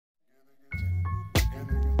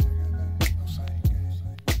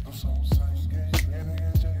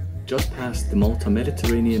Just past the Malta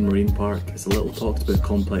Mediterranean Marine Park is a little talked about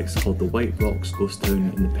complex called the White Rocks Ghost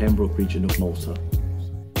Town in the Pembroke region of Malta.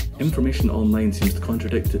 Information online seems to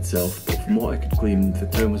contradict itself, but from what I could glean, the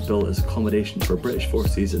town was built as accommodation for British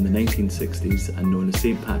forces in the 1960s and known as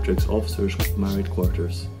St Patrick's Officers' Married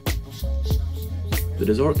Quarters. The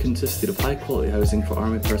resort consisted of high quality housing for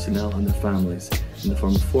army personnel and their families in the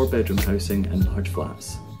form of 4-bedroom housing and large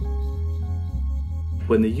flats.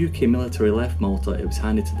 When the UK military left Malta, it was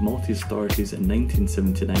handed to the Maltese authorities in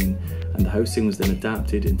 1979, and the housing was then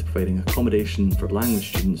adapted into providing accommodation for language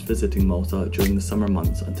students visiting Malta during the summer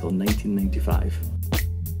months until 1995.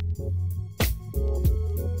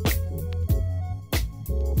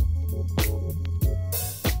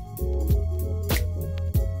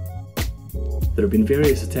 There have been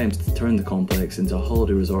various attempts to turn the complex into a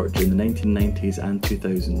holiday resort during the 1990s and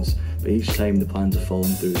 2000s, but each time the plans have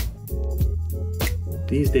fallen through.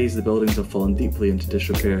 These days the buildings have fallen deeply into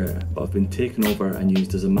disrepair, but have been taken over and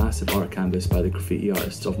used as a massive art canvas by the graffiti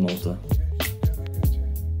artists of Malta.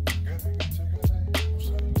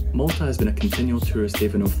 Malta has been a continual tourist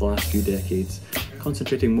haven over the last few decades,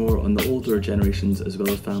 concentrating more on the older generations as well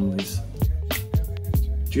as families.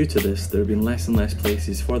 Due to this, there have been less and less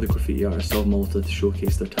places for the graffiti artists of Malta to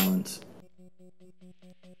showcase their talents.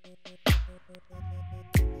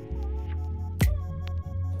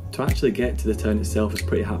 To actually get to the town itself is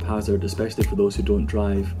pretty haphazard, especially for those who don't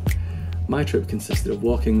drive. My trip consisted of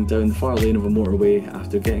walking down the far lane of a motorway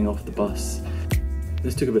after getting off the bus.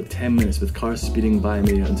 This took about 10 minutes with cars speeding by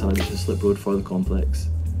me until I reached the slip road for the complex.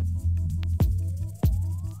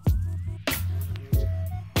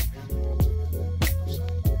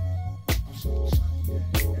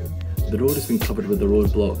 The road has been covered with a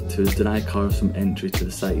roadblock to deny cars from entry to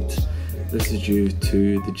the site. This is due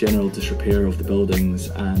to the general disrepair of the buildings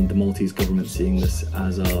and the Maltese government seeing this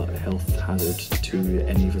as a health hazard to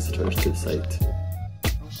any visitors to the site.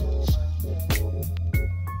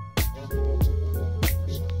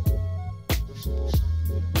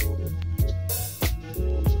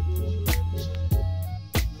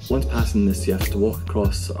 Once passing this, you have to walk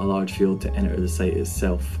across a large field to enter the site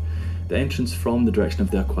itself. The entrance from the direction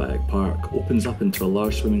of the aquatic park opens up into a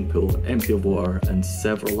large swimming pool, empty of water, and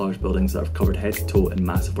several large buildings that are covered head to toe in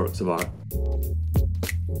massive works of art.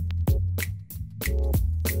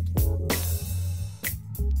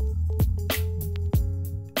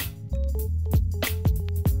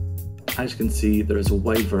 As you can see, there is a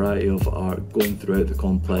wide variety of art going throughout the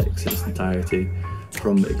complex in its entirety,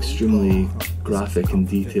 from extremely graphic and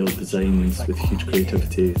detailed designs with huge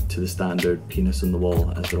creativity to the standard penis on the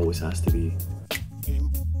wall, as there always has to be.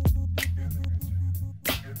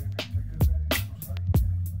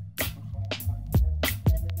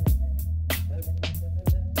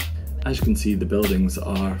 As you can see, the buildings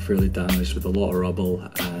are fairly damaged with a lot of rubble,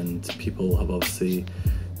 and people have obviously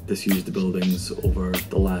disused the buildings over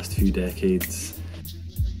the last few decades.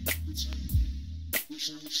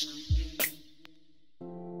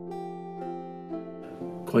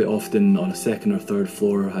 Quite often on a second or third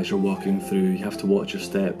floor, as you're walking through, you have to watch your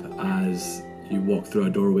step as you walk through a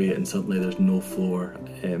doorway and suddenly there's no floor,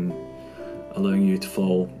 allowing you to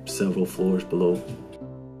fall several floors below.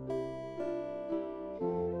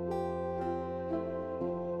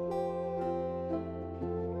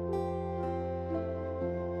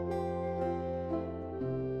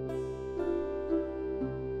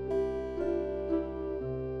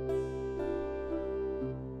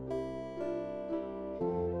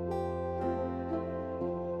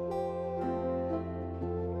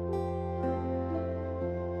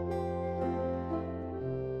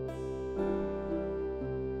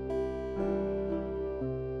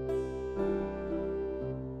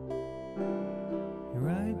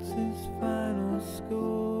 His final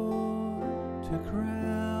score to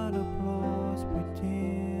crowd applause,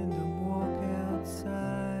 pretend to walk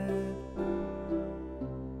outside.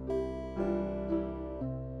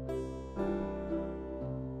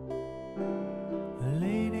 A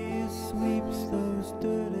lady sweeps those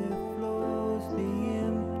dirty floors, the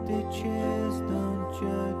empty chairs don't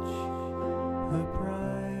judge her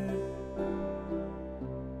pride.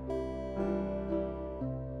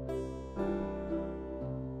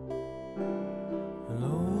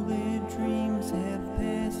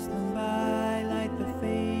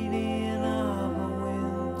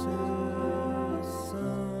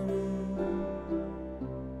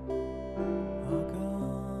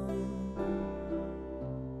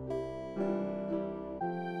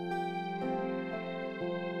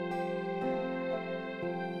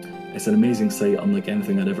 It's an amazing sight, unlike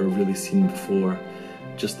anything I'd ever really seen before.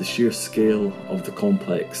 Just the sheer scale of the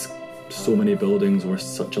complex, so many buildings over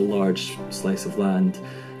such a large slice of land,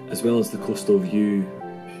 as well as the coastal view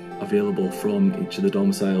available from each of the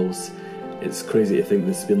domiciles. It's crazy to think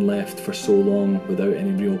this has been left for so long without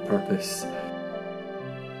any real purpose.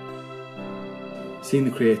 Seeing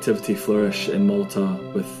the creativity flourish in Malta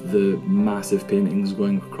with the massive paintings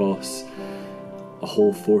going across a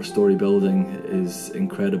whole 4-storey building is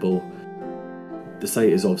incredible. The site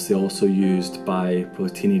is obviously also used by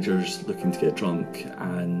probably teenagers looking to get drunk,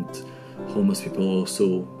 and homeless people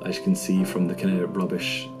also, as you can see from the kind of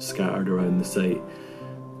rubbish scattered around the site.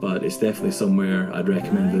 But it's definitely somewhere I'd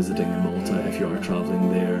recommend visiting in Malta if you are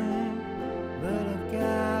travelling there. But I've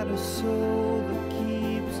got a soul that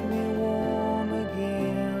keeps me warm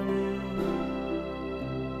again,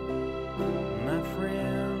 my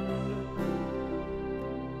friend.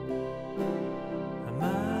 I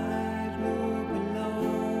might look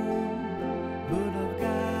alone, but I've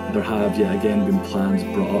got. There have yet again been plans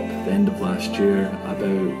brought up at the end of last year about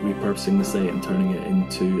repurposing the site and turning it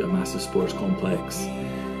into a massive sports complex.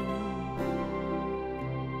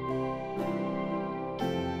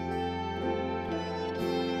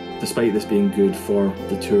 Despite this being good for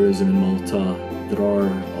the tourism in Malta, there are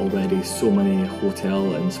already so many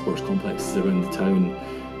hotel and sports complexes around the town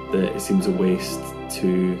that it seems a waste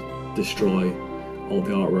to destroy all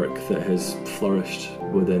the artwork that has flourished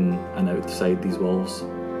within and outside these walls.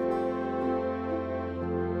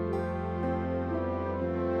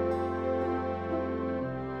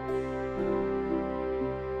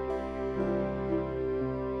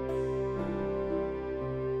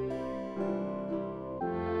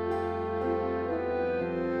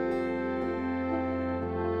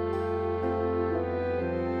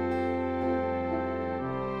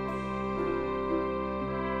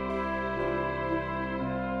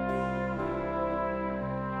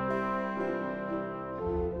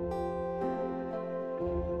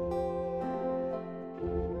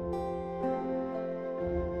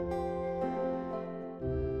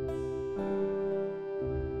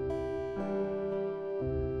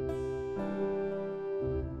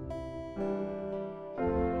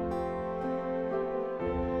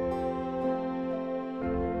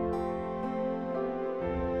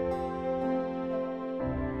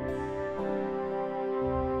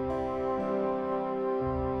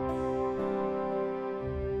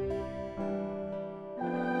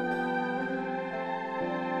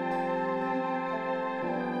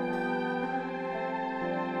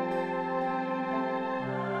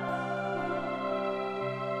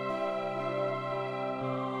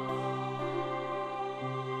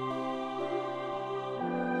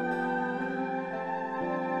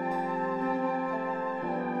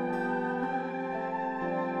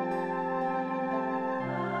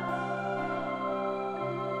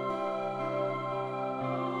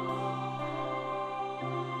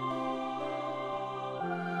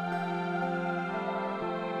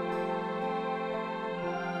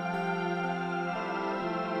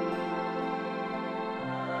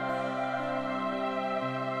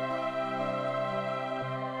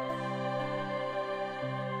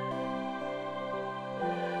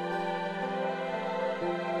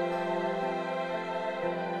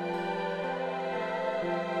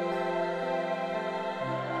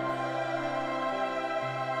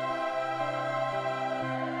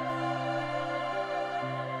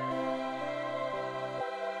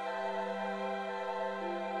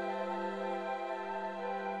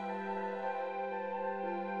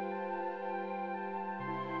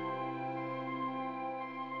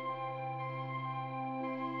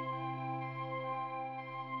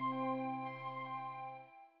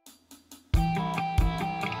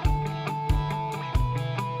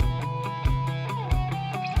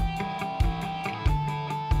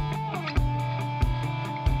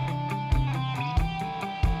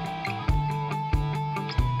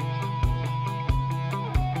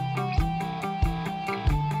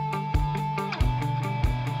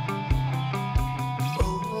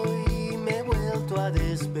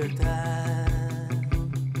 despertar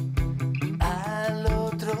al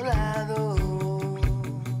otro lado.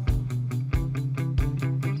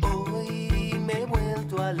 Hoy me he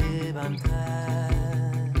vuelto a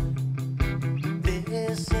levantar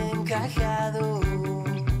desencajado.